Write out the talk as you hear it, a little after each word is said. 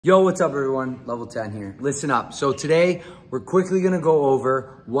Yo, what's up everyone? Level 10 here. Listen up. So today we're quickly gonna go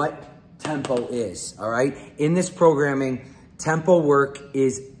over what tempo is, all right? In this programming, tempo work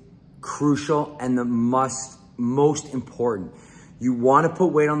is crucial and the most important. You wanna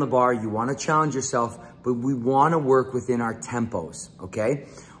put weight on the bar, you wanna challenge yourself, but we wanna work within our tempos, okay?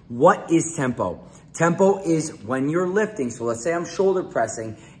 What is tempo? Tempo is when you're lifting. So let's say I'm shoulder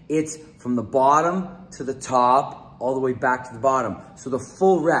pressing, it's from the bottom to the top, all the way back to the bottom. So the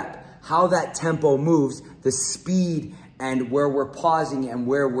full rep, how that tempo moves, the speed and where we're pausing and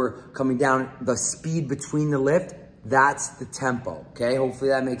where we're coming down, the speed between the lift, that's the tempo, okay?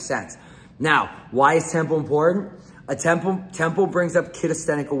 Hopefully that makes sense. Now, why is tempo important? Tempo brings up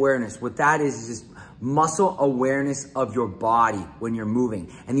kinesthetic awareness. What that is just muscle awareness of your body when you're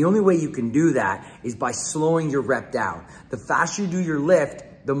moving. And the only way you can do that is by slowing your rep down. The faster you do your lift,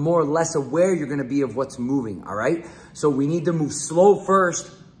 the more or less aware you're gonna be of what's moving, all right? So we need to move slow first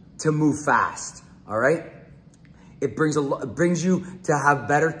to move fast, all right? It brings you to have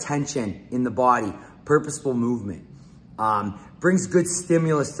better tension in the body, purposeful movement. Brings good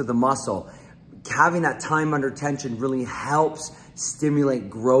stimulus to the muscle. Having that time under tension really helps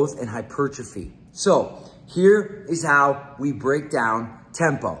stimulate growth and hypertrophy. So here is how we break down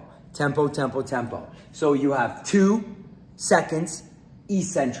tempo. Tempo. So you have 2 seconds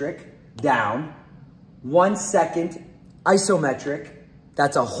eccentric, down, 1 second isometric,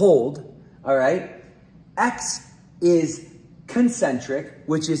 that's a hold, all right? X is concentric,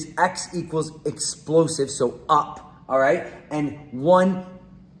 which is X equals explosive, so up, all right? And 1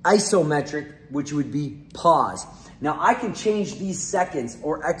 isometric, which would be pause. Now I can change these seconds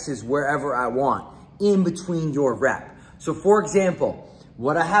or X's wherever I want in between your rep. So for example,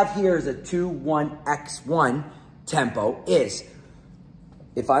 what I have here is a 2-1-X1 tempo is,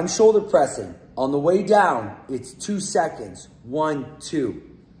 if I'm shoulder pressing, on the way down, it's 2 seconds, 1, 2.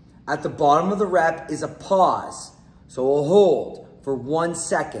 At the bottom of the rep is a pause. So we'll hold for 1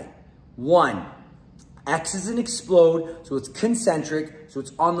 second, 1. X is an explode, so it's concentric, so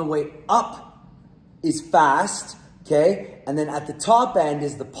it's on the way up is fast, okay? And then at the top end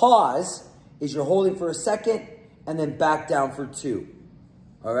is the pause, is you're holding for a second and then back down for 2,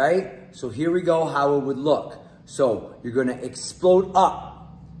 all right? So here we go how it would look. So you're gonna explode up,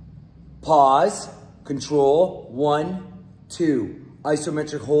 pause, control, 1, 2.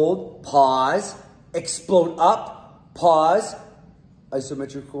 Isometric hold, pause, explode up, pause,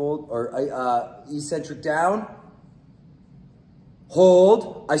 isometric hold, or eccentric down,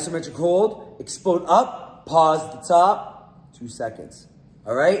 hold, isometric hold, explode up, pause at the top, 2 seconds.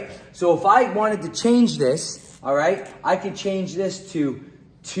 All right? So if I wanted to change this, all right, I could change this to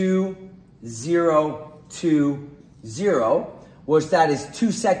 2, 0, 2, 0, which that is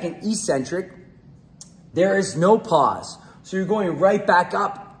 2 second eccentric. There is no pause. So you're going right back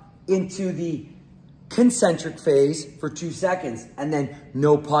up into the concentric phase for 2 seconds and then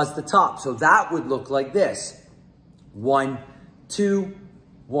no pause at the top. So that would look like this. 1, 2,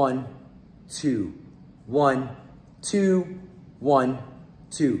 1, 2, 1, 2, 1,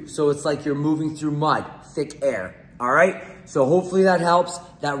 2. So it's like you're moving through mud, thick air. All right, so hopefully that helps.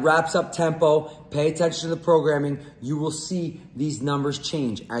 That wraps up tempo. Pay attention to the programming. You will see these numbers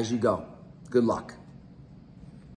change as you go. Good luck.